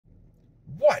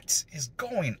What is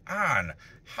going on?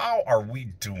 How are we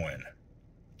doing?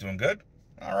 Doing good?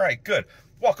 All right, good.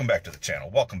 Welcome back to the channel.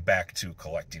 Welcome back to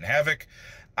Collecting Havok.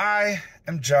 I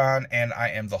am John, and I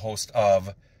am the host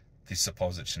of The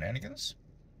Supposed Shenanigans.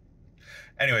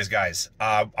 Anyways, guys,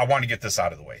 I want to get this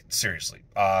out of the way. Seriously.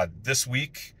 This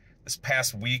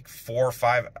past week, 4 or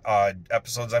 5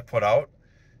 episodes I put out.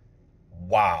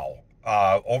 Wow.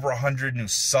 Over 100 new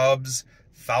subs,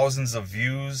 thousands of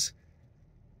views.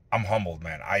 I'm humbled,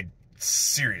 man.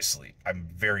 Seriously, I'm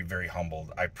very, very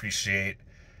humbled. I appreciate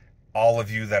all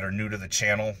of you that are new to the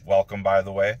channel. Welcome, by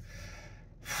the way.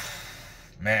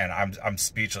 Man, I'm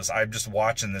speechless. I'm just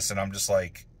watching this and I'm just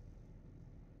like,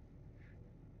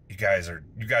 you guys are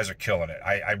killing it.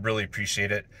 I really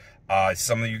appreciate it.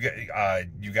 Some of you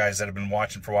guys that have been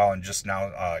watching for a while and just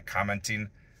now commenting,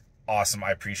 awesome.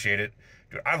 I appreciate it.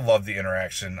 Dude, I love the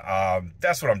interaction.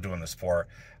 That's what I'm doing this for.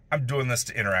 I'm doing this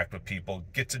to interact with people,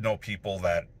 get to know people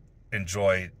that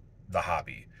enjoy the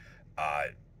hobby.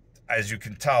 As you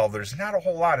can tell, there's not a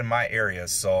whole lot in my area,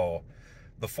 so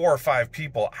the 4 or 5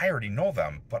 people, I already know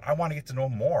them, but I want to get to know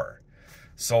more.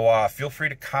 So feel free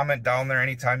to comment down there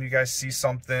anytime you guys see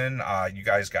something. You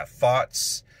guys got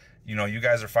thoughts. You know, you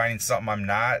guys are finding something I'm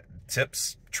not.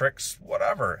 Tips, tricks,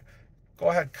 whatever. Go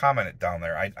ahead, comment it down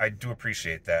there. I do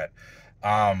appreciate that.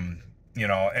 You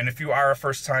know, and if you are a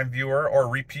first-time viewer or a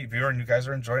repeat viewer and you guys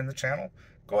are enjoying the channel,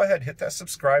 go ahead, hit that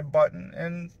subscribe button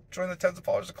and join the tens of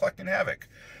followers of Collecting Havok.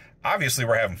 Obviously,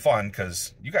 we're having fun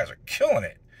because you guys are killing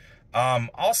it.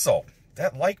 Also,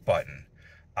 that like button.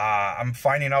 I'm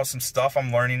finding out some stuff.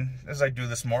 I'm learning as I do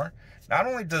this more. Not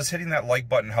only does hitting that like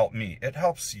button help me, it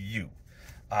helps you.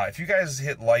 If you guys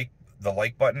hit the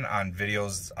like button on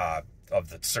videos of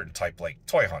the certain type, like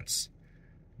toy hunts,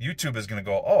 YouTube is going to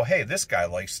go, oh, hey, this guy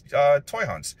likes toy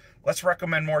hunts. Let's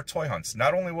recommend more toy hunts.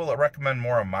 Not only will it recommend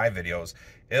more of my videos,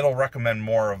 it'll recommend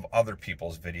more of other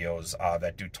people's videos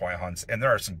that do toy hunts. And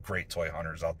there are some great toy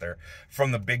hunters out there,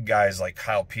 from the big guys like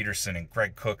Kyle Peterson and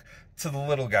Greg Cook to the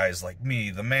little guys like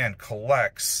me, the man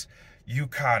collects,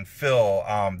 Yukon Phil,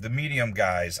 the medium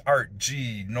guys, Art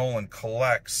G, Nolan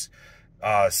collects,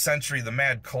 Century, the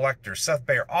mad collector, Seth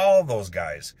Bayer, all those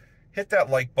guys. Hit that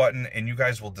like button and you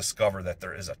guys will discover that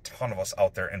there is a ton of us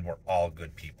out there and we're all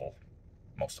good people.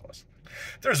 Most of us.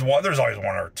 There's always 1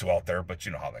 or 2 out there, but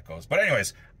you know how that goes. But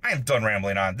anyways, I am done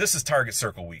rambling on. This is Target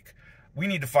Circle Week. We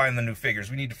need to find the new figures.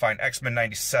 We need to find X-Men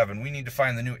 97. We need to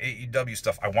find the new AEW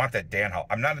stuff. I want that Danhausen.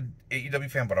 I'm not an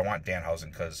AEW fan, but I want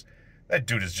Danhausen because that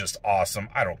dude is just awesome.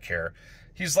 I don't care.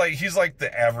 He's like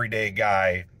the everyday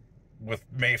guy with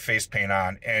face paint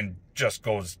on and just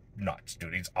goes nuts,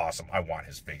 dude. He's awesome. I want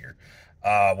his figure.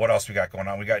 What else we got going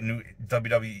on? We got new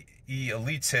WWE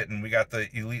Elites hitting. We got the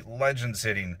Elite Legends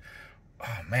hitting.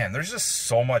 Oh man, there's just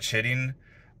so much hitting.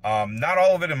 Not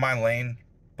all of it in my lane,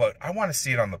 but I want to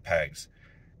see it on the pegs.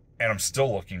 And I'm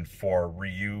still looking for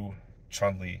Ryu,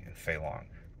 Chun-Li, and Fei Long.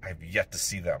 I've yet to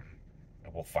see them. I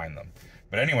will find them.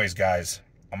 But anyways, guys,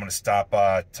 I'm going to stop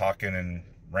talking and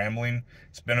rambling.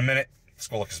 It's been a minute. Let's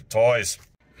go look at some toys.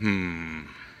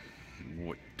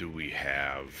 What do we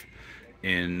have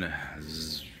in,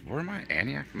 where am I?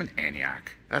 Antioch? I'm in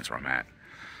Antioch. That's where I'm at.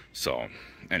 So,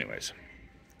 anyways.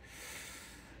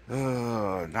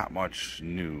 Not much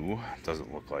new,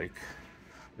 doesn't look like.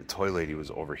 The toy lady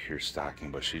was over here stocking,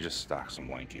 but she just stocked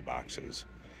some lanky boxes.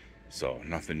 So,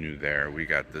 nothing new there. We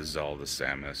got the Zelda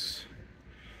Samus.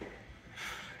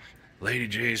 Lady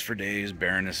J's for days,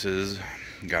 Baronesses.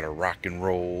 Got our rock and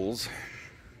rolls.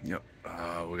 Yep.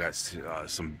 We got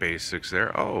some basics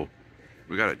there. Oh,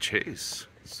 we got a chase.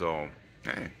 So,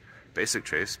 hey, basic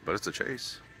chase, but it's a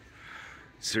chase.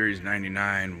 Series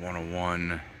 99,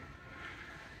 101,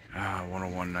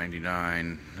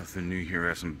 101.99. Nothing new here. We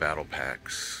got some battle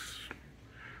packs.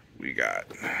 We got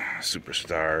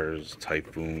Superstars,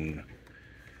 Typhoon,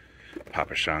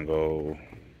 Papa Shango,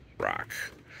 Rock.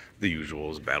 The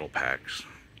usuals, battle packs.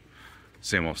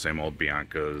 Same old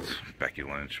Bianca's, Becky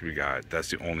Lynch.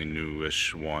 That's the only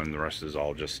newish one. The rest is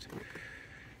all just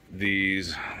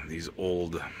these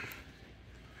old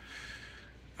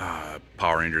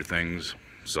Power Ranger things.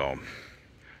 So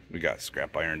we got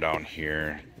Scrap Iron down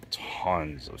here.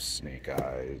 Tons of Snake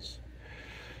Eyes.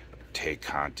 Tay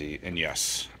Conti. And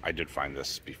yes, I did find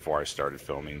this before I started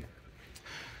filming.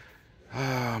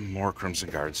 More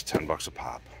Crimson Guards, $10 a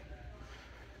pop.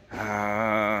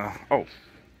 Oh,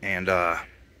 and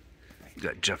you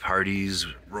got Jeff Hardy's,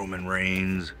 Roman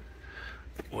Reigns.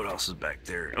 What else is back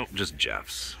there? Oh, just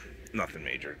Jeff's. Nothing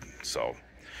major. So,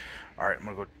 all right, I'm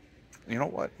gonna go. You know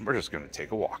what? We're just gonna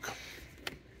take a walk.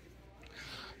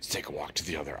 Let's take a walk to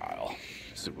the other aisle.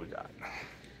 See what we got.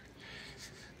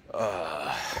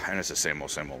 And it's the same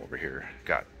old over here.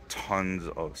 Got tons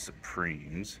of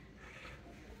Supremes.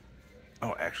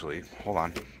 Oh, actually, hold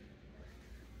on.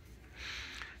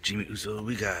 Jimmy Uso,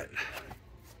 we got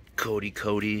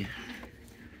Cody.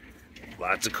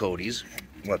 Lots of Codys.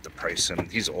 We'll have to price him.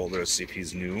 He's older. Let's see if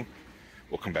he's new.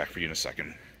 We'll come back for you in a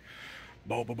second.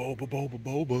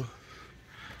 Boba.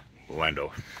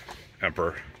 Lando.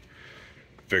 Emperor.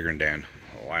 Figure and Dan.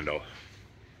 Lando.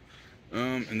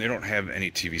 And they don't have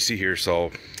any TVC here, so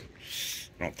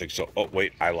I don't think so. Oh,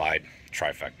 wait, I lied.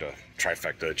 Trifecta.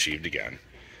 Trifecta achieved again.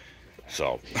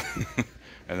 So,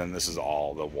 and then this is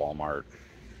all the Wal-Mart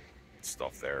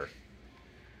stuff there.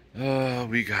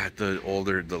 We got the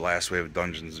last wave of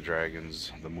Dungeons and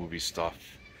Dragons, the movie stuff,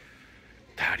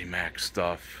 Toddy Mac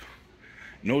stuff.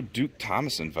 No Duke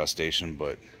Thomas infestation,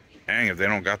 but dang if they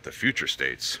don't got the future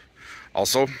states.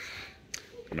 Also, I'm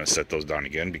gonna set those down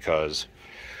again because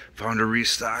found a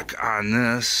restock on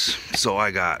this. So I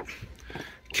got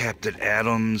Captain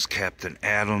Adams,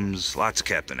 lots of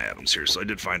Captain Adams here. So I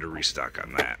did find a restock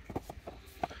on that.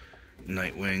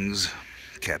 Nightwings,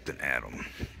 Captain Adam.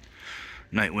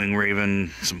 Nightwing, Raven,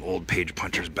 some old page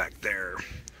punchers back there.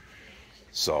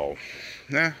 So,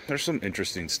 there's some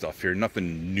interesting stuff here.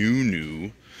 Nothing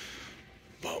new,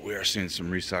 but we are seeing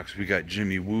some restocks. We got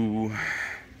Jimmy Woo.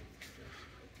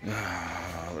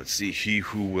 Let's see, He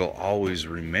Who Will Always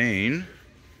Remain,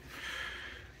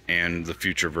 and the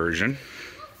future version.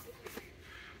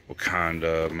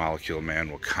 Wakanda, Molecule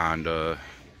Man, Wakanda.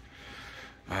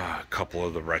 A couple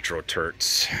of the retro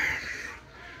turts.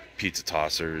 Pizza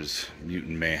Tossers,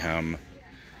 Mutant Mayhem,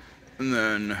 and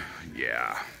then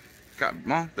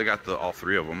they got all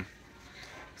three of them.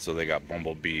 So they got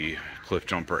Bumblebee,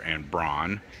 Cliffjumper, and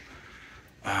Brawn.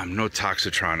 No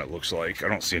Toxitron, it looks like. I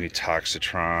don't see any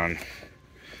Toxitron.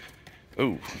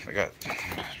 Oh, I got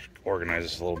organize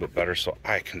this a little bit better so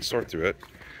I can sort through it.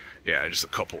 Yeah, just a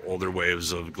couple older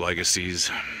waves of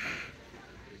legacies.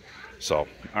 So,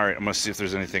 all right, I'm gonna see if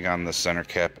there's anything on the center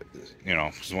cap. You know,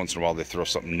 because once in a while they throw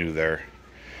something new there.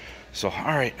 So,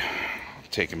 all right,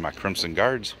 taking my Crimson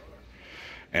Guards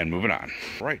and moving on.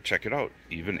 Right, check it out.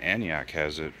 Even Antioch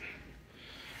has it,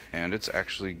 and it's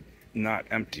actually not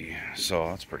empty. So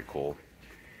that's pretty cool.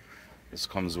 This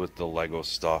comes with the Lego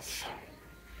stuff.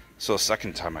 So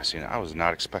second time I seen it, I was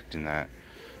not expecting that.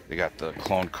 They got the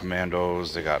Clone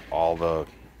Commandos. They got all the.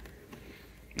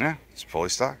 Yeah, it's fully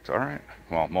stocked. All right.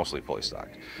 Well, mostly fully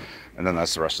stocked. And then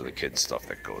that's the rest of the kids stuff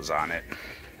that goes on it.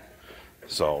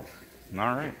 So,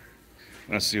 all right.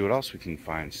 Let's see what else we can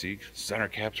find. See, center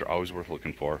caps are always worth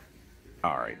looking for.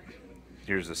 All right.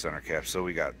 Here's the center cap. So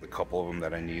we got a couple of them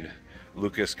that I need.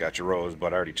 Lucas got your rose,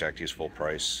 but I already checked. He's full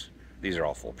price. These are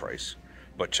all full price.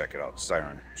 But check it out.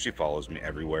 Siren. She follows me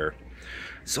everywhere.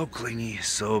 So clingy.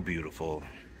 So beautiful.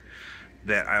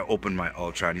 That I opened my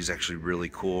Ultron. He's actually really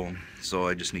cool. So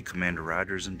I just need Commander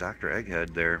Rogers and Dr.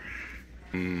 Egghead there.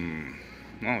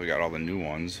 Well, we got all the new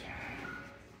ones.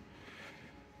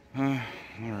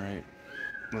 Alright.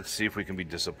 Let's see if we can be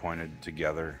disappointed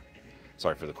together.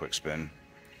 Sorry for the quick spin.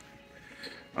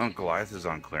 Goliath is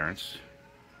on clearance.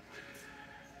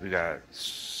 We got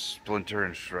Splinter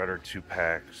and Shredder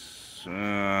 2-packs.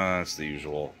 That's the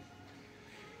usual.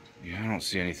 Yeah, I don't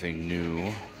see anything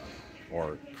new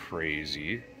or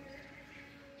crazy.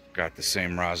 Got the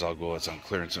same Ra's al Ghul. It's on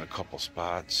clearance in a couple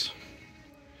spots.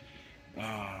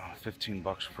 15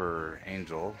 bucks for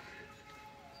Angel.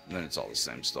 And then it's all the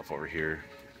same stuff over here.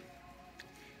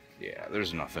 Yeah,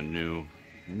 there's nothing new.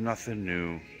 Nothing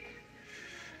new.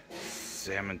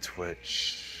 Salmon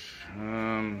Twitch.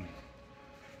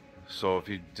 So if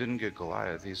you didn't get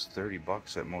Goliath, he's 30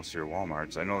 bucks at most of your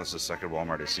Wal-Marts. I know this is the second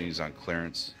Wal-Mart I've seen he's on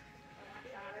clearance.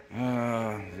 They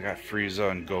got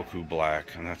Frieza and Goku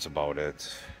Black, and that's about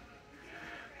it.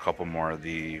 A couple more of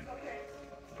the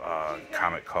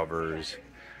comic covers,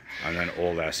 and then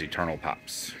old ass Eternal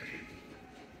Pops.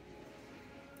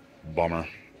 Bummer.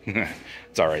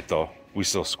 It's alright though. We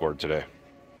still scored today.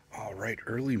 Alright,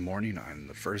 early morning on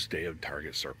the first day of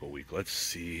Target Circle Week. Let's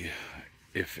see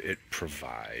if it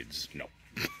provides. No.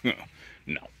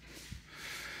 No.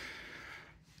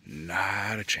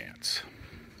 Not a chance.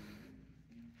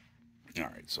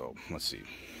 Alright, so let's see.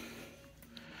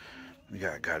 We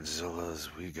got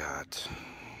Godzillas, we got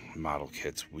model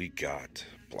kits, we got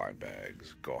blind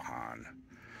bags, Gohan,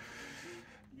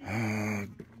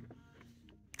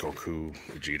 Goku,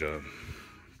 Vegeta.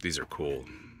 These are cool,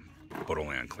 but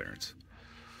only on clearance.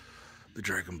 The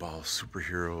Dragon Ball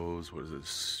superheroes, what is it,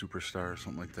 Superstar or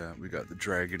something like that. We got the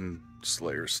Dragon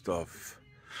Slayer stuff,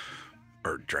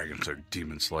 or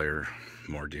Demon Slayer,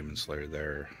 more Demon Slayer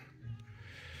there.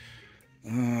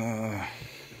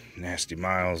 Nasty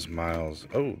Miles.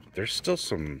 Oh, there's still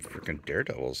some freaking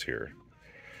daredevils here.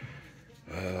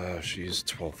 She's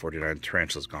 $12.49.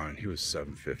 Tarantula's gone. He was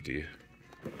 $7.50.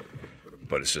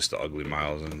 But it's just the ugly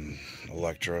Miles and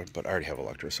Electra. But I already have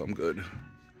Electra, so I'm good.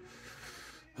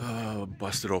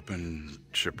 Busted open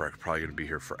shipwreck. Probably gonna be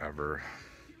here forever.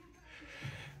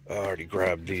 I already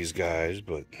grabbed these guys,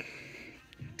 but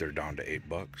they're down to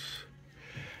 $8.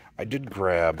 I did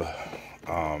grab.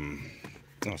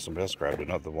 Somebody else grabbed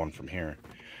another one from here,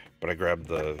 but I grabbed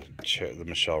the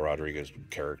Michelle Rodriguez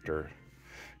character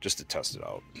just to test it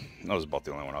out. That was about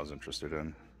the only one I was interested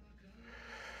in.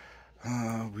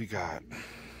 We got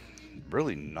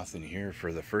really nothing here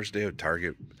for the first day of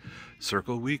Target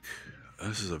Circle Week.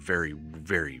 This is a very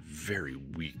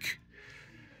weak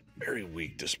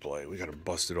display. We got a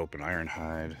busted open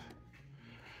Ironhide,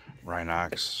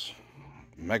 Rhinox,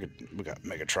 we got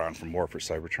Megatron from War for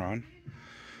Cybertron.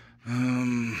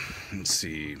 Let's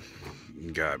see.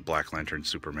 We got Black Lantern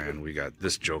Superman. We got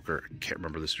this Joker. I can't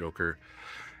remember this Joker.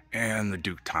 And the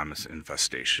Duke Thomas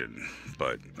Infestation.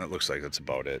 But it looks like that's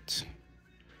about it.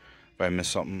 If I miss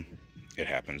something, it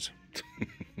happens.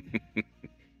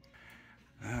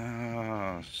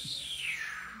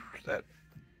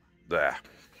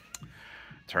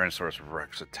 Tyrannosaurus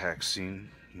Rex attack scene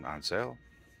on sale.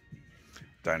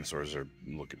 Dinosaurs are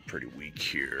looking pretty weak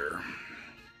here.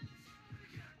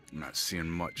 I'm not seeing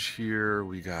much here.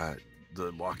 We got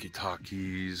the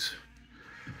walkie-talkies,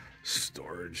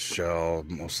 storage shell,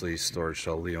 mostly storage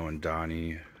shell, Leo and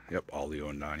Donnie. Yep, all Leo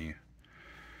and Donnie.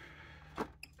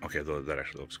 Okay, though that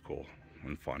actually looks cool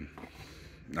and fun.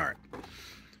 All right,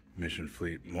 Mission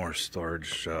Fleet, more storage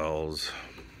shells.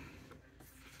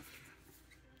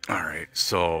 All right,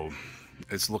 so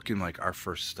it's looking like our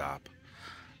first stop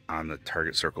on the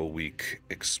Target Circle Week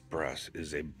Express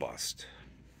is a bust.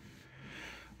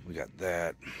 We got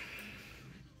that.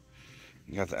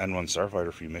 We got the N1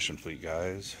 Starfighter for you Mission Fleet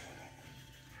guys.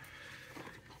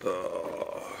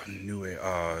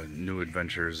 New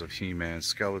Adventures of He-Man,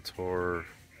 Skeletor.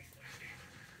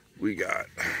 We got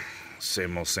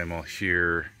same old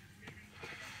here.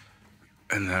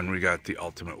 And then we got the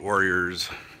Ultimate Warriors.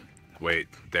 Wait,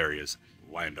 there he is.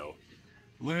 Lando.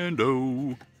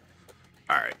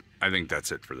 Alright, I think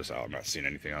that's it for this aisle. I'm not seeing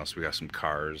anything else. We got some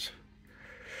cars.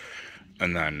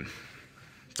 And then,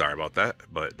 sorry about that,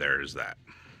 but there's that.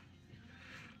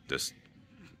 Just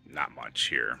not much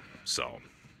here. So,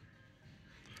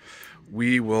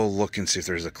 we will look and see if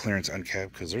there's a clearance end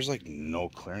cap, because there's like no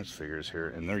clearance figures here,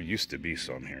 and there used to be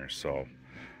some here. So,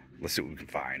 let's see what we can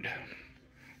find.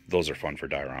 Those are fun for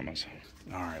dioramas.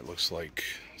 Alright, looks like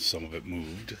some of it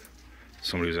moved.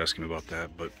 Somebody was asking me about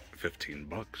that, but $15.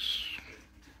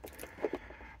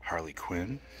 Harley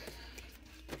Quinn.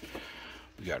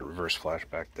 We got a Reverse Flash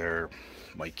back there.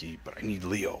 Mikey, but I need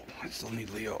Leo. I still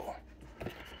need Leo.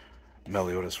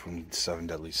 Meliodas from Seven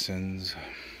Deadly Sins.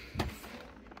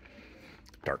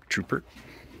 Dark Trooper.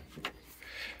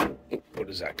 What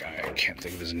is that guy? I can't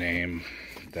think of his name.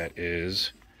 That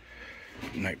is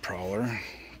Nightcrawler.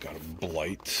 Got a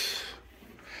Blight.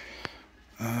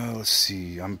 Let's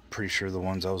see. I'm pretty sure the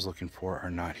ones I was looking for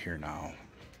are not here now.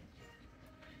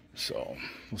 So,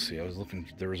 we'll see. I was looking.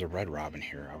 There was a Red Robin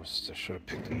here. I should have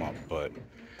picked him up, but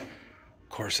of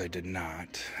course I did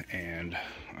not. And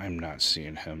I'm not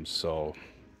seeing him. So,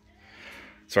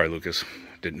 sorry, Lucas.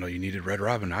 Didn't know you needed Red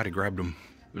Robin. I'd have grabbed him.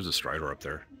 There's a Strider up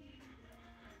there.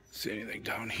 See anything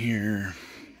down here?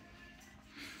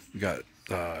 We got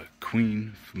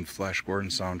Queen from Flash Gordon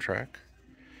soundtrack.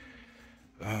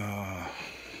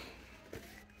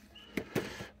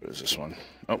 What is this one?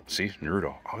 Oh, see,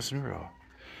 Naruto. Oh, it's Naruto.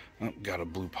 Oh, got a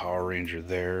blue Power Ranger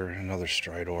there. Another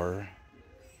Stridor.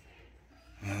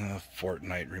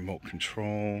 Fortnite remote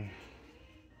control.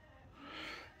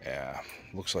 Yeah,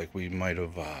 looks like we might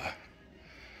have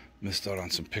missed out on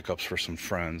some pickups for some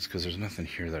friends, because there's nothing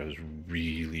here that I was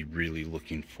really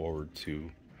looking forward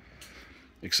to,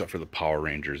 except for the Power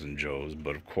Rangers and Joe's.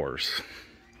 But of course,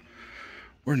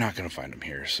 we're not going to find them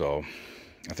here, so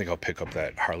I think I'll pick up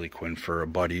that Harley Quinn for a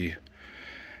buddy,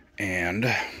 and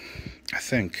I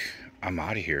think I'm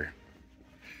out of here.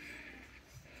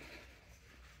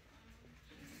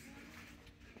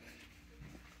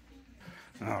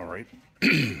 All right.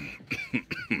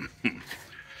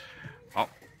 Oh,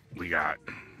 we got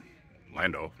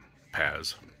Lando,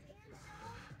 Paz,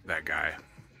 that guy,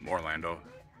 more Lando,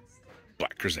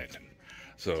 Black Chrysanthemum.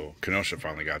 So Kenosha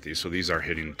finally got these. So these are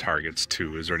hitting targets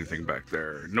too. Is there anything back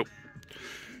there? Nope.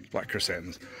 Black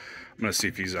Chrysanthemums. I'm going to see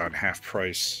if he's on half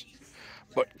price.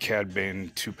 But Cad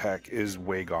Bane 2-pack is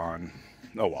way gone.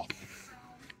 Oh well.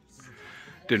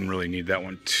 Didn't really need that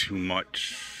one too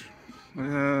much.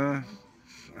 and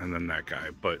then that guy.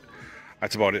 But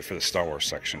that's about it for the Star Wars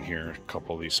section here. A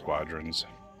couple of these squadrons.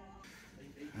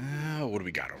 What do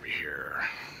we got over here?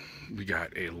 We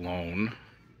got a lone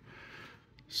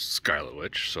Scarlet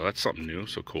Witch, so that's something new,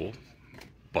 so cool.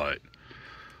 But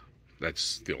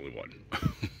that's the only one.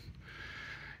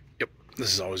 Yep,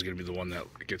 this is always going to be the one that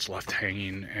gets left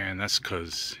hanging, and that's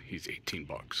because he's 18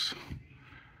 bucks.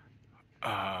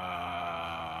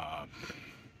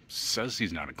 Says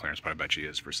he's not in clearance, but I bet he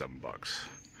is for 7 bucks.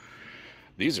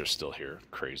 These are still here,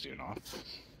 crazy enough.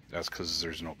 That's because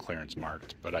there's no clearance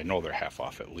marked, but I know they're half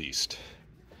off at least.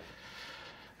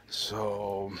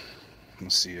 So,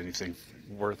 let's see, anything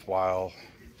worthwhile?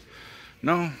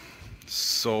 No.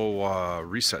 So,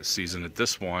 reset season at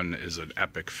this one is an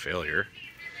epic failure.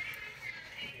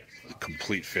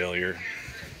 Complete failure.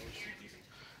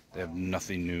 They have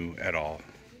nothing new at all.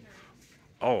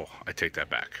 Oh, I take that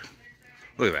back.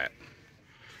 Look at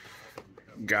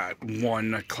that. Got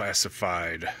one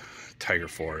classified Tiger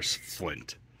Force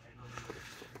Flint.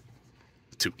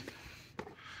 2.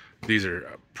 These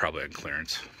are probably on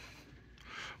clearance,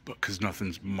 but because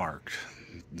nothing's marked,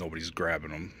 nobody's grabbing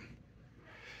them.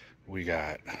 We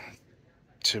got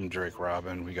Tim Drake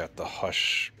Robin, we got the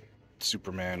Hush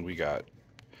Superman, we got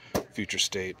Future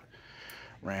State,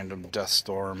 Random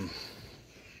Deathstorm,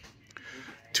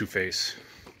 Two-Face,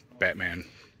 Batman,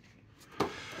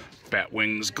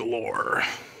 Batwings galore,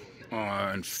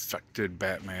 Infected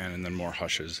Batman, and then more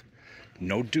Hushes.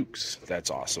 No Dukes,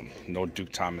 that's awesome. No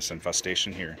Duke Thomas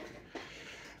infestation here.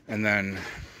 And then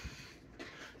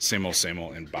same old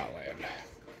in Botland.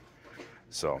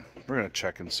 So we're gonna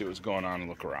check and see what's going on and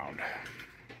look around.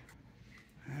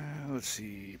 Let's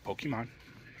see, Pokemon,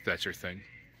 if that's your thing.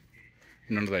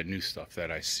 None of that new stuff that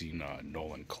I seen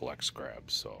Nolan collects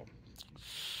grabs, so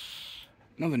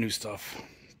none of the new stuff,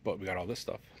 but we got all this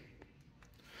stuff,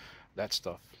 that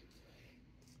stuff,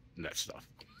 and that stuff.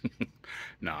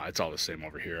 Nah, it's all the same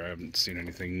over here. I haven't seen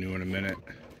anything new in a minute.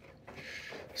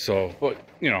 So, but,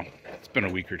 you know, it's been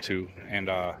a week or two, and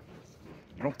I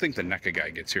don't think the NECA guy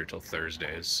gets here till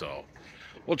Thursdays, so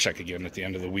we'll check again at the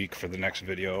end of the week for the next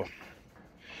video.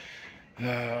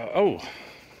 Oh,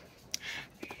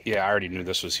 yeah, I already knew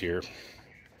this was here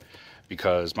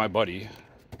because my buddy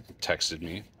texted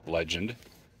me, Legend,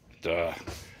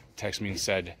 texted me and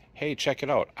said, hey, check it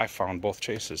out. I found both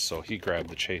chases. So he grabbed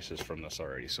the chases from this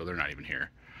already. So they're not even here.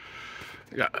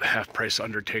 We got half-price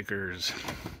Undertakers,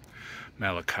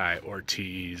 Malachi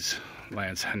Ortiz,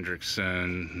 Lance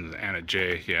Hendrickson, Anna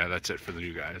J. Yeah, that's it for the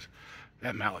new guys.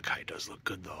 That Malachi does look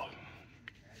good, though.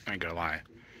 I ain't gonna lie.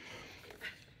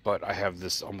 But I have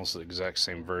this almost the exact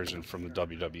same version from the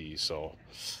WWE, so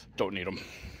don't need them.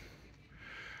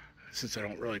 Since I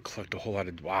don't really collect a whole lot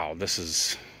of... Wow, this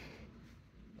is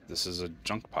a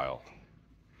junk pile.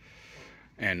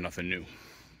 And nothing new.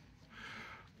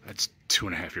 That's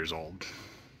 2.5 years old.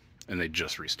 And they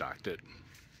just restocked it.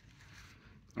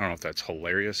 I don't know if that's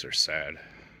hilarious or sad.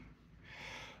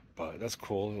 But that's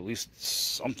cool. At least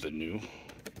something new.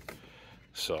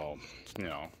 So, you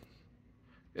know,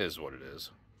 it is what it is.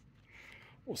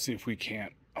 We'll see if we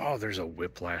can't... Oh, there's a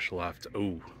Whiplash left.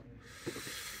 Ooh.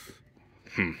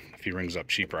 If he rings up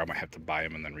cheaper, I might have to buy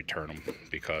him and then return him.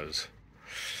 Because...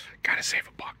 gotta save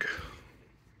a buck.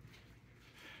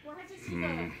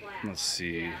 Let's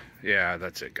see. Yeah,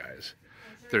 that's it, guys.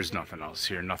 There's nothing else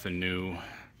here. Nothing new.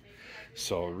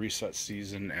 So, reset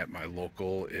season at my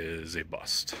local is a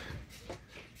bust.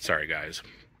 Sorry, guys.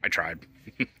 I tried.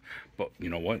 But you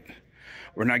know what?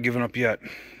 We're not giving up yet.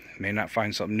 May not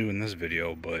find something new in this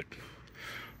video, but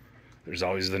there's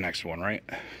always the next one, right?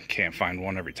 Can't find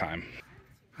one every time.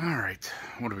 Alright,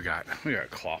 what do we got? We got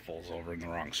Clawfuls over in the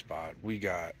wrong spot. We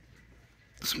got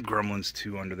some Gremlins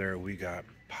too under there. We got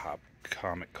Pop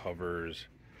comic covers.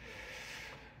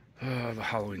 The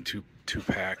Halloween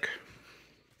two-pack.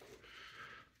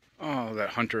 Oh, that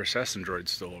Hunter Assassin droid's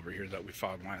still over here that we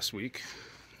found last week.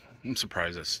 I'm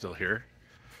surprised that's still here.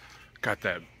 Got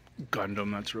that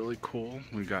Gundam, that's really cool.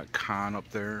 We got Khan up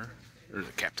there. There's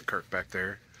a Captain Kirk back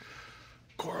there.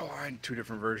 Coraline, 2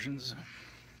 different versions.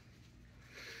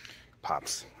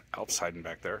 Pops outside and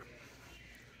back there.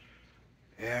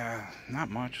 Yeah, not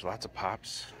much. Lots of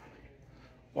Pops.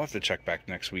 We'll have to check back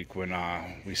next week when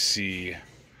we see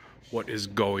what is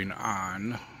going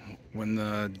on when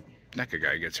the NECA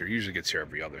guy gets here. He usually gets here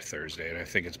every other Thursday, and I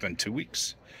think it's been 2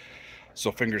 weeks.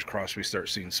 So fingers crossed we start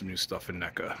seeing some new stuff in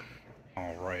NECA.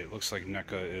 Alright, looks like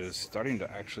NECA is starting to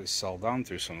actually sell down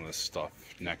through some of this stuff.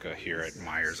 NECA here at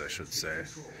Meijer's, I should say.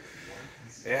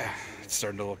 Yeah, it's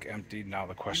starting to look empty. Now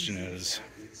the question is,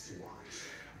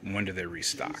 when do they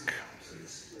restock?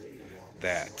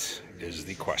 That is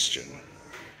the question.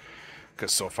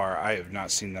 Because so far I have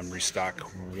not seen them restock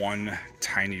one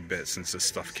tiny bit since this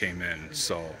stuff came in.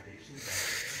 So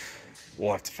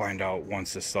we'll have to find out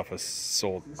once this stuff is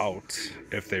sold out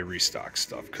if they restock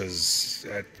stuff. Because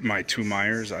at my 2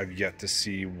 Meijers, I've yet to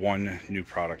see one new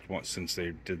product since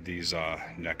they did these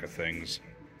NECA things.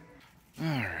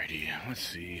 Alrighty, let's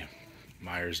see.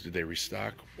 Meijers, did they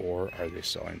restock or are they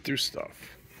selling through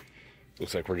stuff?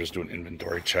 Looks like we're just doing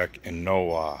inventory check and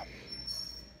no,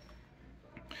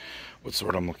 what's the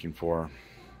word I'm looking for?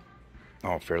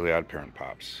 Oh, Fairly Odd Parent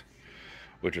Pops,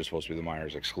 which is supposed to be the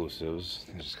Meijers exclusives.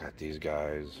 They just got these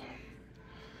guys.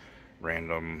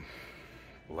 Random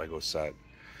Lego set.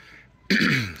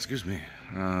 Excuse me.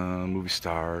 Movie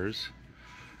stars.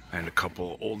 And a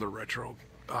couple older retro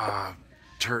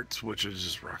turts, which is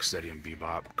just Rocksteady and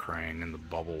Bebop, Krang, and the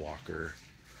Bubble Walker.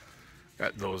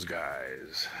 Got those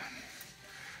guys.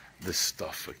 This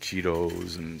stuff,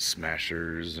 Akitos and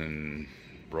Smashers and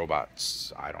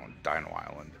robots. Dino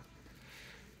Island.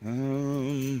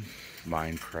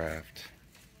 Minecraft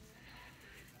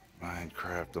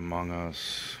Among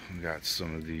Us. We got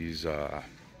some of these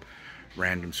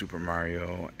random Super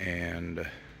Mario and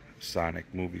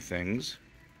Sonic movie things.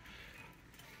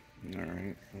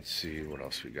 Alright, let's see what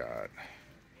else we got.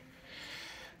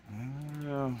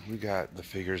 We got the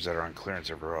figures that are on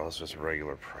clearance everywhere else, just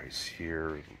regular price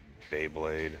here.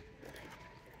 Beyblade,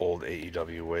 old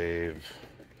AEW Wave.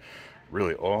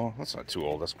 Really, oh, that's not too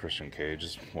old. That's Christian Cage.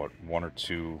 It's what, 1 or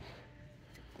 2.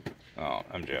 Oh,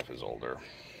 MJF is older.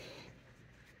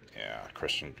 Yeah,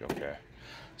 Christian, okay.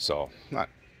 So, not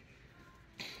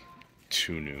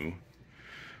too new.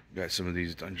 Got some of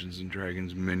these Dungeons and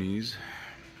Dragons minis.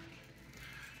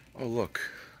 Oh, look,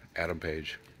 Adam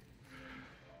Page.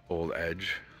 Old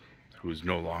Edge, who is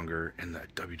no longer in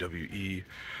that WWE.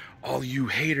 All you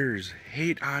haters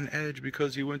hate on Edge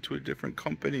because he went to a different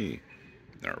company.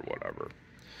 Or whatever.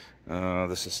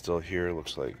 This is still here.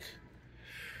 Looks like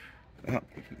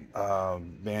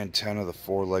Man 10 of the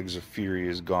 4 Legs of Fury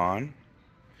is gone.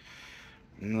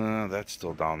 No, that's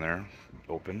still down there,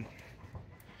 open.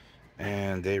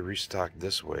 And they restocked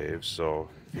this wave, so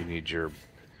if you need your...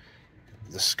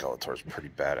 This Skeletor's pretty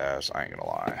badass, I ain't gonna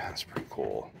lie. That's pretty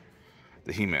cool.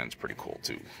 The He-Man's pretty cool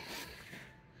too.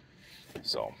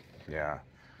 So, yeah.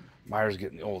 Meijer's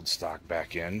getting the old stock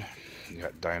back in. You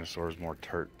got dinosaurs, more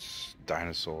turts,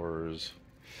 dinosaurs.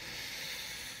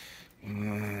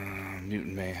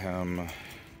 Mutant Mayhem.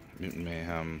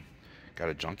 Got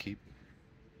a junk heap.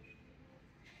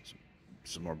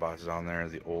 Some more boxes on there.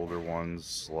 The older ones,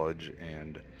 Sludge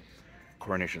and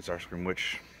Coronation Starscream,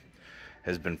 which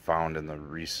has been found in the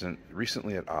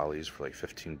recently at Ollie's for like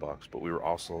 15 bucks, but we were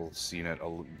also seeing it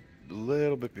a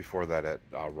little bit before that at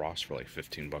Ross for like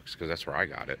 15 bucks, because that's where I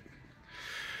got it.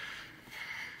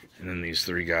 And then these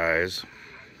 3 guys.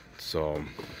 So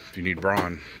if you need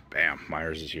Brawn, bam,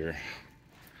 Meijers is here.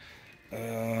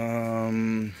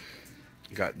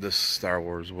 Got this Star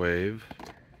Wars wave.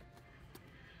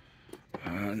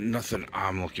 Nothing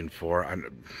I'm looking for.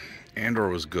 Andor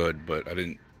was good, but I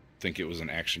didn't think it was an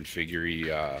action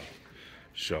figure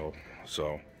show.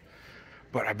 So,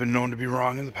 but I've been known to be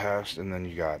wrong in the past. And then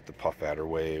you got the Puff Adder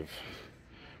wave,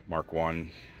 Mark 1.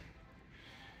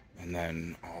 And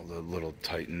then all the little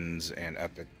Titans and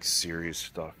Epic series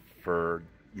stuff for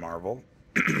Marvel.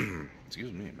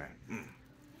 Excuse me, man.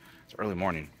 It's early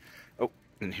morning. Oh,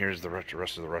 and here's the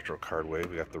rest of the retro card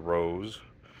wave. We got the Rose,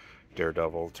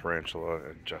 Daredevil, Tarantula,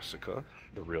 and Jessica,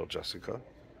 the real Jessica.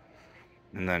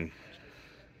 And then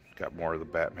got more of the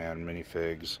Batman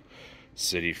minifigs,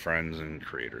 City Friends, and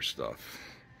Creator stuff.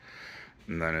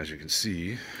 And then, as you can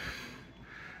see,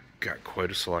 got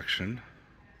quite a selection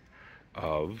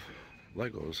of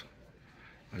Legos.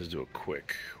 Let's do a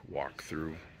quick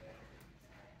walkthrough.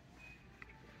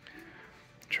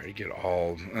 Try to get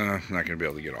all. I'm not gonna be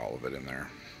able to get all of it in there,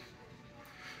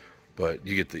 but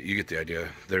you get the idea.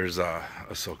 There's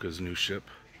Ahsoka's new ship.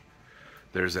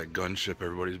 There's that gunship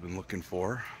everybody's been looking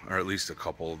for, or at least a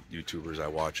couple YouTubers I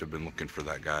watch have been looking for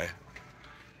that guy.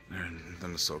 And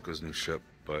then Ahsoka's new ship,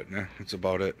 but that's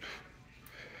about it.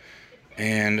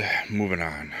 And moving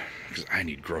on, because I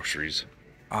need groceries.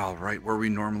 Alright, where we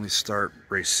normally start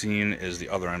Racine is the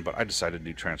other end, but I decided to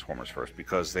do Transformers first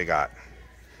because they got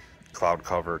Cloud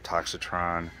Cover,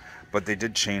 Toxitron, but they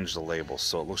did change the label,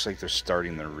 so it looks like they're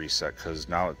starting their reset, because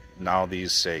now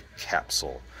these say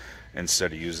Capsule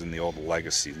instead of using the old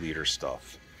Legacy Leader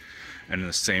stuff. And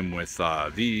the same with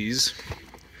these,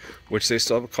 which they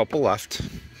still have a couple left,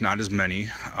 not as many.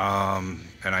 And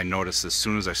I noticed as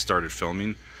soon as I started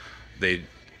filming, they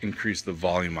increased the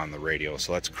volume on the radio,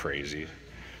 so that's crazy.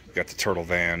 Got the turtle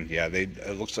van. Yeah,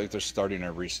 it looks like they're starting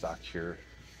a restock here.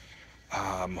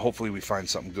 Hopefully we find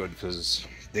something good because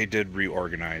they did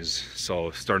reorganize.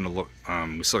 So starting to look,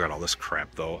 we still got all this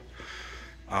crap though.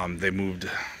 They moved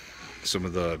some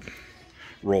of the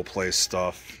role play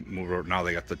stuff. Now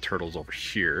they got the turtles over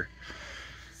here.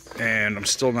 And I'm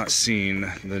still not seeing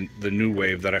the new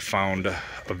wave that I found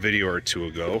a video or two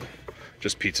ago.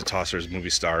 Just Pizza Tossers Movie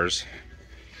Stars.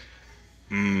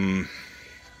 A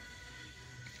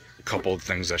couple of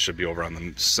things that should be over on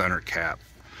the center cap.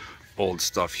 Old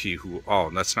stuff, oh,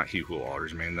 that's not He Who Will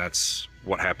Always Remain. That's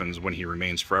What Happens When He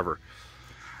Remains Forever.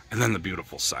 And then the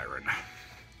beautiful siren.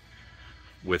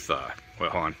 With, wait,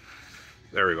 hold on.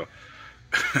 There we go.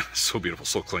 So beautiful,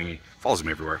 so clingy. Follows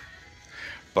me everywhere.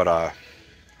 But,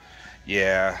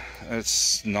 yeah,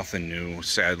 it's nothing new,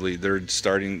 sadly. They're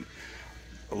starting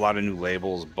a lot of new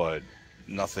labels, but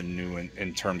nothing new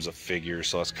in terms of figures,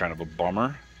 so that's kind of a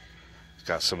bummer. It's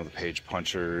got some of the page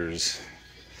punchers.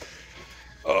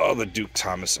 Oh, the Duke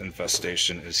Thomas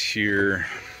infestation is here.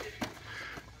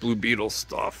 Blue Beetle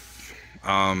stuff.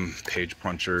 Page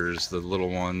punchers, the little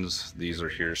ones. These are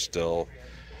here still.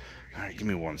 Alright, give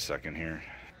me 1 second here.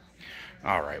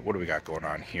 Alright, what do we got going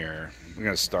on here?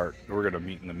 We're gonna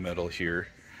meet in the middle here.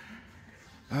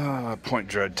 Point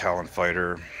Dread Talon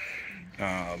Fighter.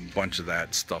 A bunch of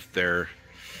that stuff there.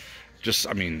 Just,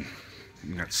 I mean,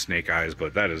 not Snake Eyes,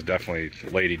 but that is definitely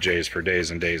Lady J's for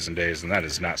days and days and days, and that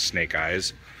is not Snake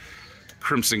Eyes.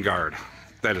 Crimson Guard.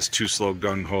 That is Too Slow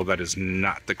Gung Ho. That is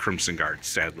not the Crimson Guard,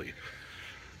 sadly.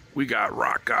 We got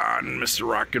Rock On, Mr.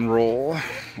 Rock and Roll.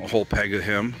 A whole peg of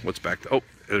him. What's back there? Oh,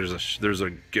 there's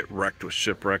a Get Wrecked with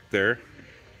Shipwreck there.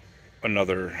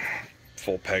 Another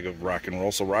full peg of Rock and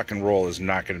Roll. So Rock and Roll is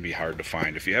not going to be hard to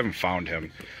find. If you haven't found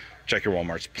him, check your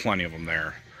Wal-Marts. Plenty of them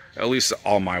there. At least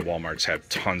all my Wal-Marts have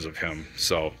tons of him.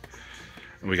 So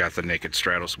we got the Naked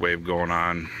Stratos wave going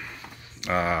on.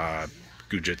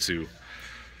 Gujitsu.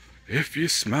 If you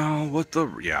smell what the...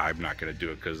 Yeah, I'm not going to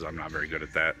do it because I'm not very good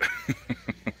at that.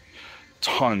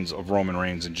 Tons of Roman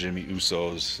Reigns and Jimmy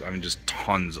Usos. I mean, just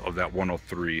tons of that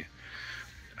 103.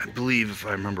 I believe, if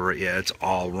I remember right, yeah, it's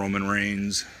all Roman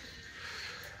Reigns.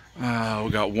 We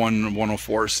got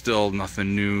 104 still,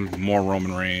 nothing new. More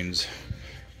Roman Reigns.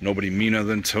 Nobody meaner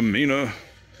than Tamina.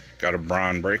 Got a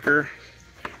Braun Breaker.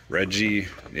 Reggie,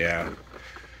 yeah.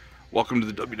 Welcome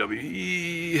to the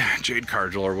WWE. Jade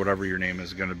Cargill, or whatever your name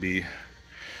is going to be.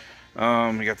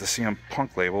 We got the CM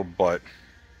Punk label, but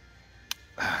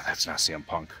that's not CM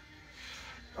Punk.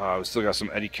 We still got some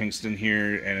Eddie Kingston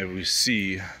here, and we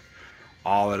see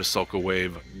all that Ahsoka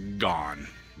wave gone.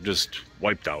 Just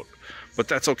wiped out. But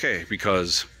that's okay,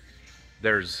 because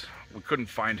we couldn't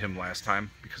find him last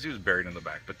time because he was buried in the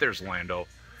back. But there's Lando,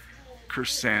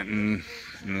 Chrysanthemum,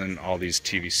 and then all these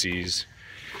TVCs.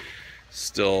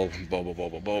 Still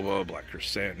Boba, Black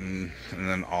Chrysanthemum, and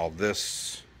then all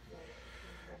this.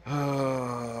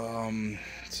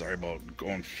 Sorry about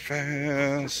going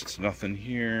fast. Nothing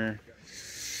here.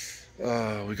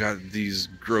 We got these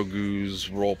Grogu's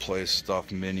roleplay stuff,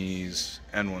 minis,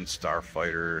 N1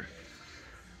 Starfighter,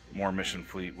 more Mission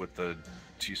Fleet with the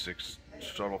T6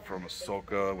 shuttle from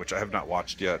Ahsoka, which I have not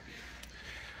watched yet.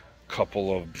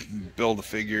 Couple of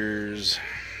Build-A-Figures,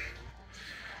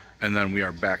 and then we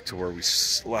are back to where we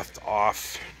left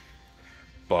off.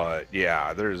 But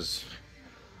yeah,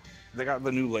 they got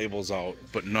the new labels out,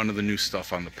 but none of the new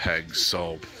stuff on the pegs,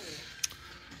 so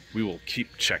we will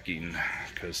keep checking,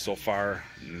 because so far,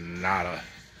 nada.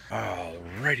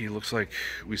 Alrighty, looks like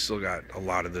we still got a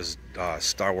lot of this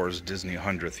Star Wars Disney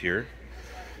 100th here.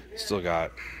 Still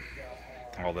got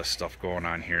all this stuff going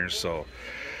on here, so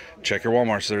check your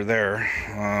Wal-Marts, they're there.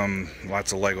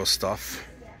 Lots of Lego stuff.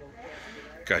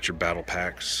 Got your battle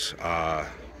packs. What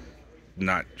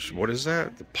is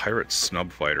that? The Pirate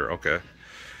Snub Fighter, okay.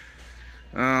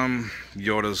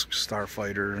 Yoda's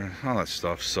Starfighter, all that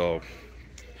stuff, so...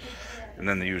 And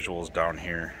then the usuals down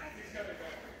here.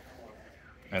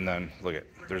 And then, look at,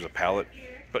 there's a pallet,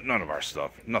 but none of our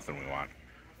stuff. Nothing we want.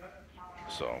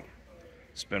 So,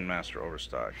 Spin Master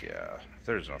Overstock, yeah.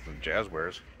 There's nothing.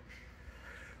 Jazzwares.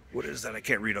 What is that? I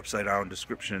can't read upside down.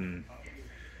 Description.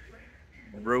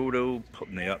 Roto.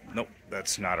 Yep. Nope,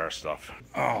 that's not our stuff.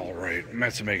 Alright,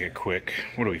 meant to make it quick.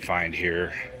 What do we find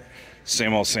here?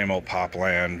 Same old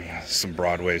Popland. Some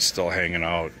Broadway still hanging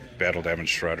out. Battle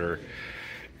Damage Shredder.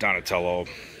 Donatello.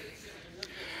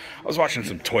 I was watching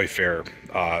some Toy Fair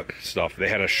stuff. They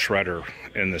had a Shredder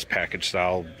in this package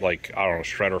style, like, I don't know,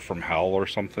 Shredder from Hell or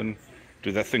something.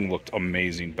 Dude, that thing looked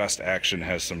amazing. Best Action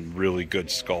has some really good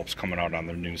sculpts coming out on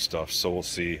their new stuff, so we'll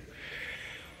see.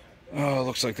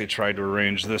 Looks like they tried to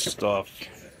arrange this stuff.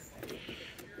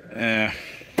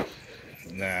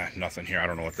 Nah, nothing here. I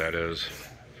don't know what that is.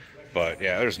 But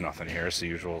yeah, there's nothing here. It's the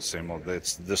usual same old.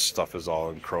 This stuff is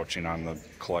all encroaching on the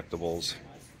collectibles.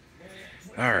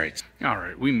 All right,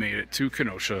 we made it to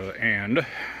Kenosha, and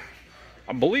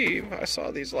I believe I saw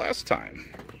these last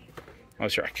time. I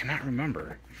was sure, I cannot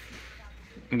remember.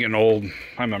 I'm getting old.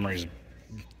 My memory's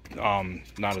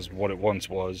not as what it once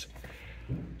was,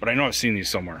 but I know I've seen these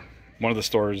somewhere. One of the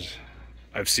stores,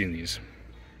 I've seen these.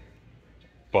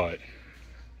 But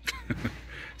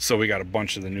so we got a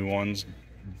bunch of the new ones.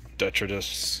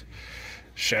 Detritus,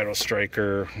 Shadow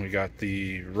Striker, we got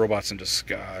the Robots in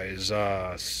Disguise,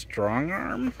 Strong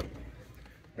Arm.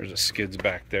 There's a Skids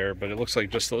back there, but it looks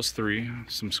like just those three.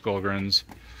 Some Skullgrins,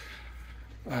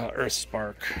 Earth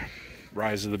Spark,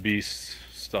 Rise of the Beast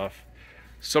stuff.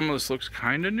 Some of this looks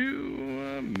kind of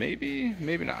new, maybe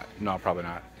not. No, probably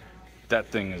not. That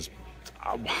thing is,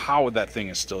 how that thing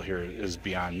is still here is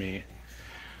beyond me.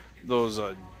 Those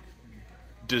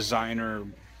designer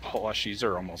plushies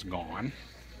are almost gone.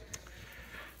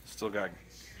 Still got,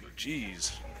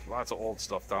 geez, lots of old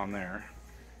stuff down there.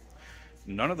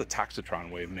 None of the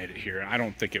Toxitron wave made it here, and I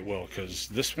don't think it will, because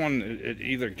this one, it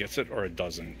either gets it or it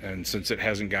doesn't. And since it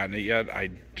hasn't gotten it yet,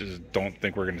 I just don't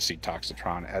think we're going to see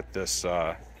Toxitron at this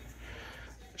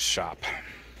shop.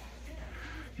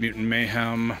 Mutant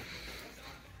Mayhem.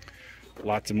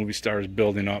 Lots of movie stars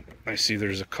building up. I see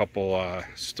there's a couple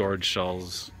storage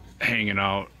shells hanging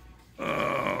out.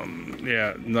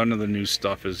 Yeah, none of the new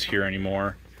stuff is here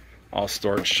anymore. All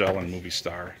storage shell and movie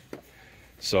star.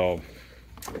 So,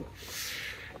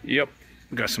 yep,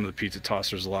 got some of the pizza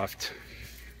tossers left.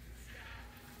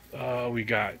 We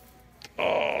got,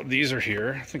 oh, these are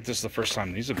here. I think this is the first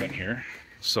time these have been here.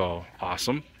 So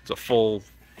awesome. It's a full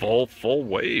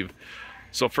wave.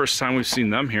 So first time we've seen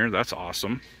them here. That's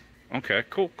awesome. Okay,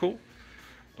 cool.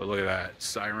 But look at that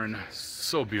Siren,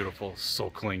 so beautiful, so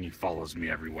clingy, follows me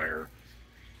everywhere.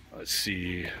 Let's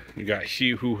see, we got he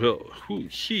who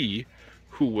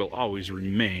will always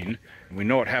remain, and we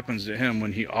know what happens to him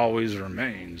when he always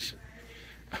remains.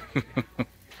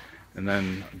 And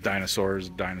then dinosaurs.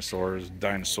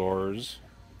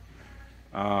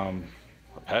 A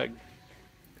peg,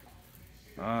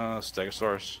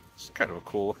 Stegosaurus. It's kind of a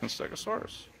cool looking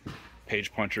Stegosaurus.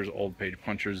 Page punchers, old page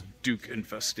punchers, Duke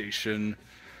infestation.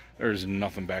 There's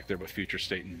nothing back there but Future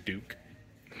State and Duke.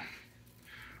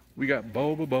 We got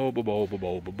Boba,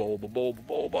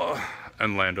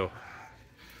 and Lando.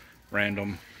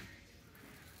 Random.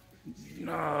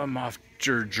 Moff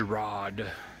Gerard.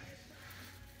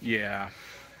 Yeah.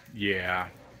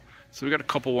 So we got a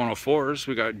couple 104s.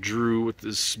 We got Drew with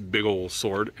this big old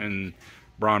sword, and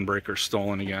Brawn Breaker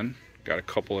stolen again. Got a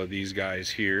couple of these guys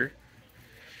here.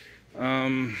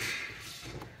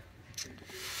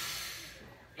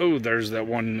 Oh, there's that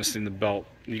one missing the belt.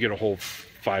 You get a whole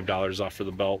 $5 off for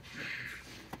the belt.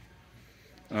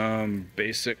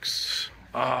 Basics.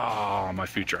 Ah, my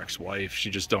future ex-wife. She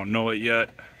just don't know it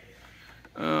yet.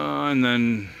 And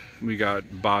then we got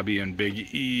Bobby and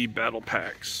Big E battle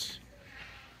packs.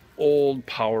 Old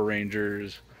Power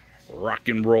Rangers. Rock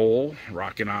and roll.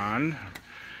 Rocking on.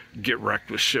 Get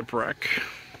wrecked with Shipwreck.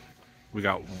 We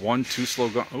got 1 2 slow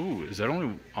gun. Oh, is that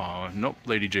only? Nope.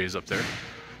 Lady J's up there,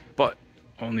 but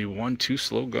only 1 2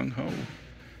 slow gung ho,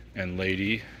 and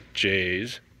Lady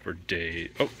J's for days.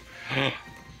 Oh,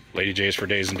 Lady J's for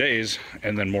days and days,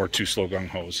 and then more 2 slow gung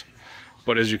hos.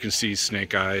 But as you can see,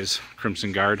 Snake Eyes,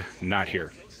 Crimson Guard, not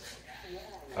here.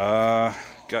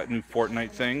 Got new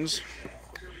Fortnite things.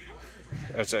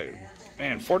 That's a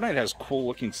man. Fortnite has cool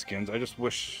looking skins. I just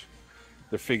wish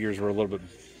their figures were a little bit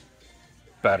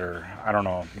better. I don't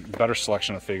know, better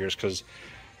selection of figures, because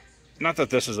not that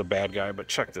this is a bad guy, but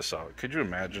check this out. Could you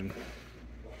imagine?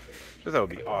 That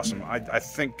would be awesome. I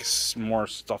think more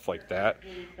stuff like that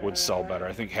would sell better.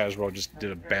 I think Hasbro just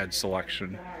did a bad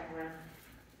selection.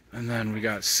 And then we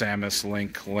got Samus,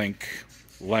 Link,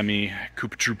 Lemmy,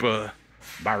 Koopa Troopa,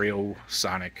 Mario,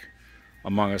 Sonic,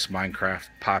 Among Us, Minecraft,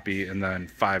 Poppy, and then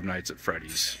Five Nights at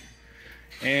Freddy's.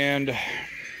 And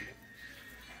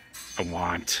I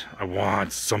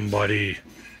want somebody.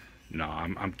 No,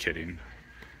 I'm kidding.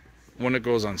 When it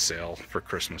goes on sale for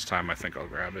Christmas time, I think I'll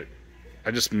grab it. I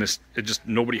just missed it. Just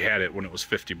nobody had it when it was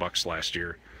 $50 last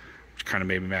year, which kind of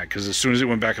made me mad, because as soon as it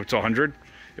went back up to 100,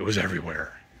 it was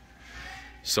everywhere.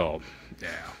 So yeah,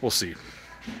 we'll see.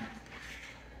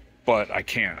 But I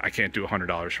can't do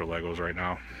 $100 for Legos right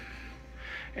now.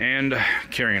 And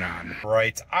carrying on.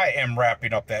 Right, I am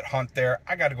wrapping up that hunt there.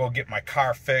 I got to go get my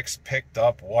car fixed, picked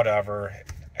up, whatever.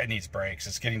 It needs brakes.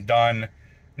 It's getting done.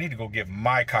 I need to go get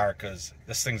my car, because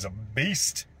this thing's a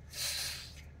beast.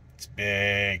 It's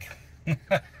big. If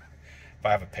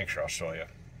I have a picture, I'll show you.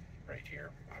 Right right here.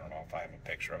 I don't know if I have a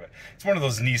picture of it. It's one of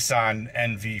those Nissan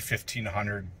NV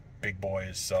 1500 big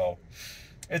boys, so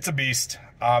it's a beast.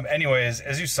 Anyways,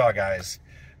 as you saw, guys,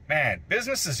 man,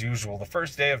 business as usual. The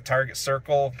first day of Target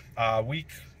Circle week.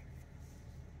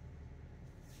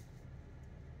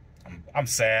 I'm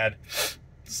sad.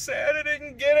 Sad I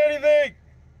didn't get anything.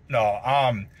 No,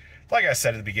 like I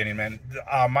said at the beginning, man,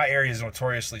 my area is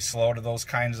notoriously slow to those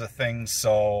kinds of things,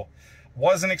 so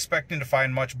wasn't expecting to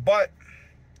find much, but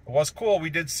it was cool. We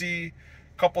did see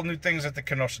a couple new things at the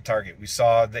Kenosha Target. We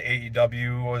saw the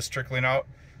AEW was trickling out.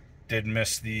 Did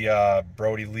miss the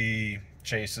Brody Lee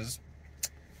chases.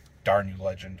 Darn you,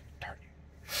 legend. Darn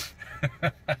you.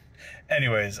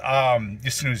 Anyways,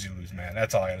 you snooze, you lose, man.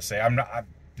 That's all I gotta say. I'm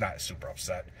not super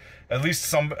upset. At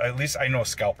least I know a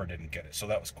scalper didn't get it, so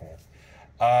that was cool.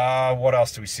 What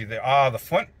else do we see there? The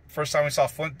Flint. First time we saw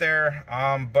Flint there.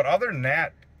 But other than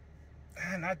that,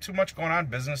 not too much going on.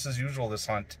 Business as usual this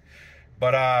hunt.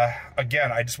 But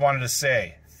again, I just wanted to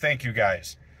say thank you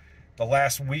guys. The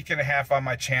last week and a half on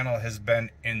my channel has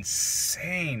been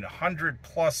insane.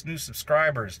 100+ new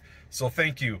subscribers. So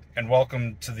thank you, and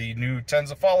welcome to the new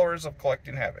tens of followers of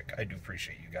Collecting Havok. I do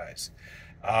appreciate you guys.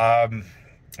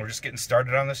 We're just getting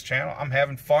started on this channel. I'm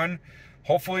having fun.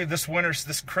 Hopefully this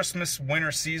Christmas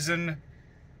winter season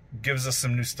gives us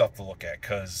some new stuff to look at,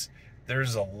 because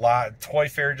there's a lot. Toy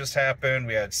Fair just happened.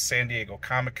 We had San Diego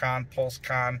Comic-Con,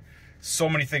 PulseCon. So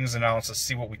many things announced. Let's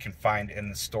see what we can find in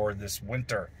the store this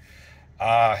winter.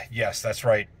 Yes, that's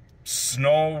right.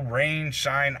 Snow, rain,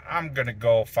 shine. I'm going to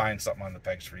go find something on the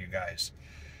pegs for you guys.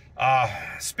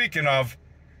 Speaking of,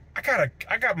 I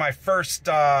got my first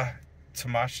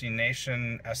Tamashii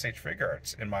Nation SH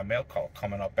Figuarts in my mail call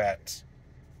coming up at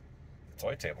the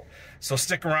toy table. So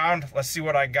stick around. Let's see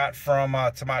what I got from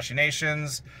Tamashii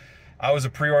Nations. I was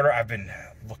a pre-order I've been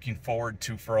looking forward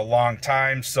to for a long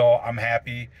time, so I'm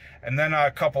happy. And then a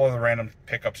couple of the random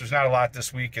pickups. There's not a lot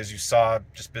this week, as you saw,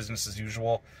 just business as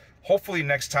usual. Hopefully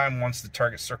next time, once the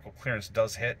Target Circle clearance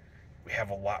does hit, we have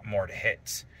a lot more to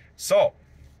hit. So,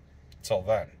 until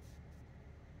then,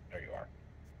 there you are.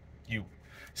 You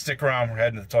stick around. We're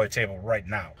heading to the toy table right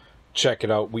now. Check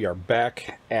it out. We are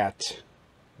back at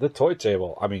the toy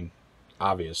table. I mean,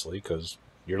 obviously, because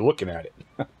you're looking at it.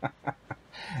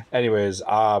 Anyways,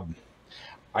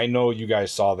 I know you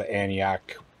guys saw the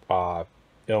Antioch,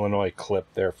 Illinois clip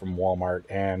there from Walmart,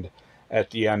 and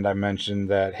at the end I mentioned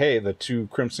that, hey, the 2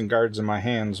 Crimson Guards in my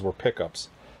hands were pickups.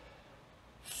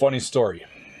 Funny story.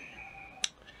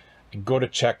 I go to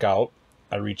checkout,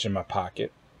 I reach in my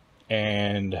pocket,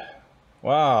 and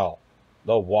wow,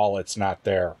 the wallet's not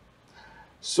there.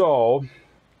 So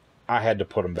I had to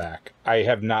put them back. I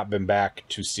have not been back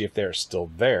to see if they're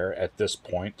still there at this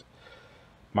point.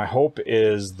 My hope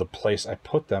is the place I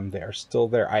put them, they're still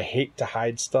there. I hate to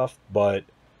hide stuff, but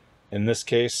in this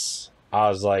case, I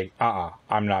was like,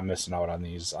 I'm not missing out on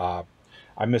these. I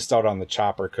missed out on the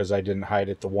chopper because I didn't hide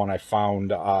it. The one I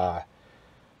found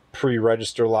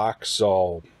pre-register lock,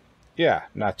 so yeah,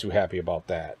 not too happy about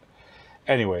that.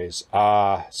 Anyways,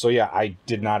 so yeah, I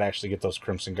did not actually get those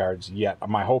Crimson Guards yet.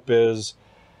 My hope is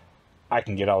I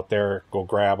can get out there, go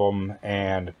grab them,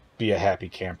 and be a happy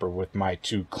camper with my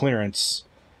 2 clearance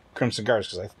Crimson Guards,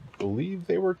 because I believe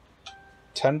they were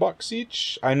 $10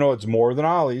 each. I know it's more than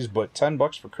Ollie's, but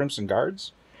 $10 for Crimson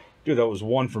Guards? Dude, that was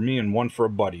 1 for me and 1 for a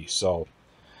buddy. So,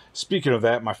 speaking of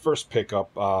that, my first pickup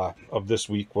of this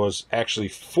week was actually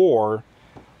for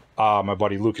my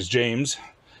buddy Lucas James.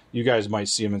 You guys might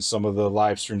see him in some of the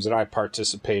live streams that I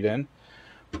participate in.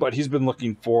 But he's been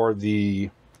looking for the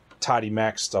Toddy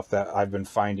Max stuff that I've been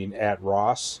finding at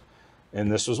Ross. And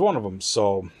this was one of them.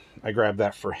 So, I grabbed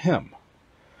that for him.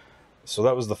 So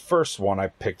that was the first one I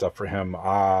picked up for him.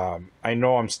 I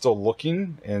know I'm still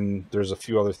looking, and there's a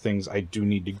few other things I do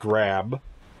need to grab,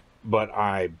 but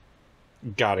I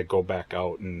got to go back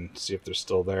out and see if they're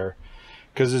still there.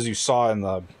 Because as you saw in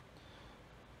the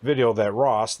video that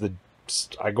Ross,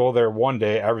 I go there one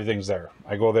day, everything's there.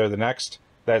 I go there the next,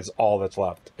 that's all that's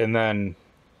left. And then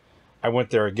I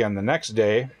went there again the next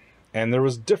day, and there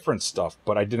was different stuff,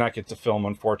 but I did not get to film,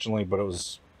 unfortunately, but it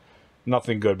was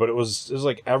nothing good. But it was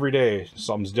like every day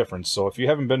something's different. So if you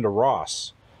haven't been to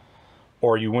Ross,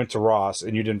 or you went to Ross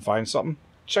and you didn't find something,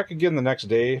 check again the next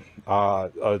day,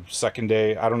 a second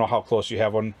day. I don't know how close you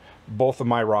have one. Both of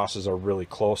my Rosses are really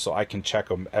close, so I can check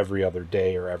them every other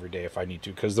day or every day if I need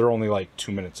to, because they're only like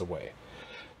 2 minutes away.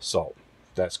 So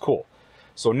that's cool.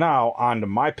 So now on to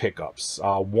my pickups.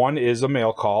 One is a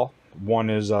mail call.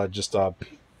 One is just a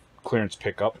clearance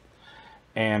pickup.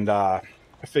 And I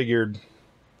figured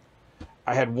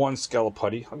I had 1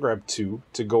 Skelleputty. I'll grab 2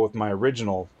 to go with my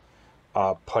original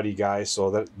putty guy. So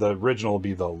that the original will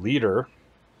be the leader,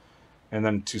 and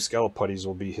then 2 Skeleputties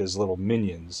will be his little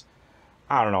minions.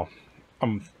 I don't know.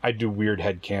 I do weird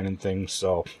headcanon things,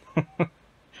 so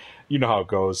you know how it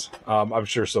goes. I'm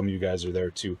sure some of you guys are there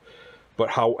too.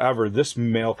 But however, this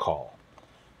mail call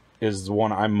is the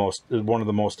one one of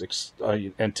the most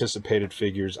anticipated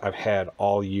figures I've had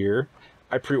all year.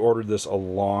 I pre-ordered this a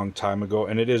long time ago,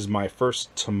 and it is my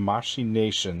first Tamashii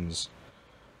Nations.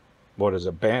 What is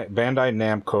it? Bandai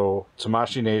Namco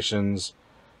Tamashii Nations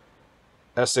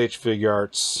SH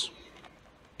Figuarts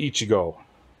Ichigo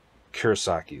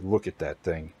Kurosaki. Look at that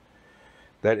thing.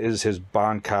 That is his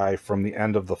Bankai from the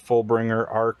end of the Fullbringer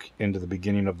arc into the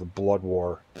beginning of the Blood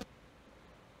War.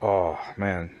 Oh,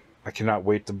 man. I cannot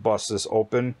wait to bust this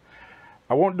open.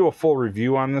 I won't do a full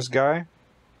review on this guy,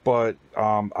 but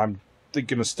I'm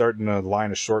thinking of starting a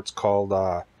line of shorts called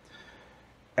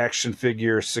Action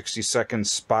Figure 60-second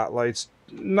Spotlights.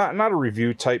 Not a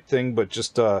review type thing, but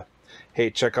just, hey,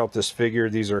 check out this figure.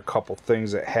 These are a couple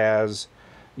things it has.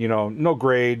 You know, no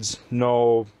grades,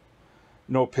 no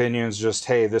opinions, just,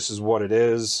 hey, this is what it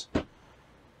is.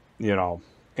 You know,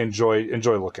 enjoy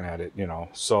looking at it, you know.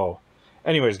 So,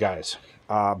 anyways, guys,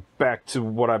 back to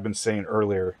what I've been saying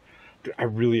earlier. I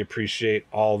really appreciate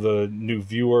all the new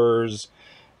viewers,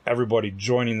 everybody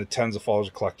joining the tens of followers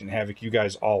of Collecting Havok. You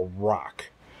guys all rock.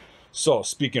 So,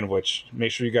 speaking of which,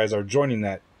 make sure you guys are joining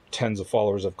that tens of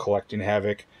followers of Collecting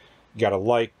Havok. You got to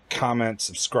like, comment,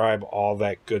 subscribe, all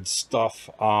that good stuff.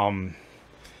 And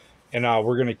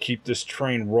we're going to keep this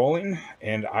train rolling,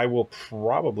 and I will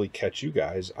probably catch you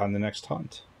guys on the next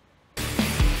hunt.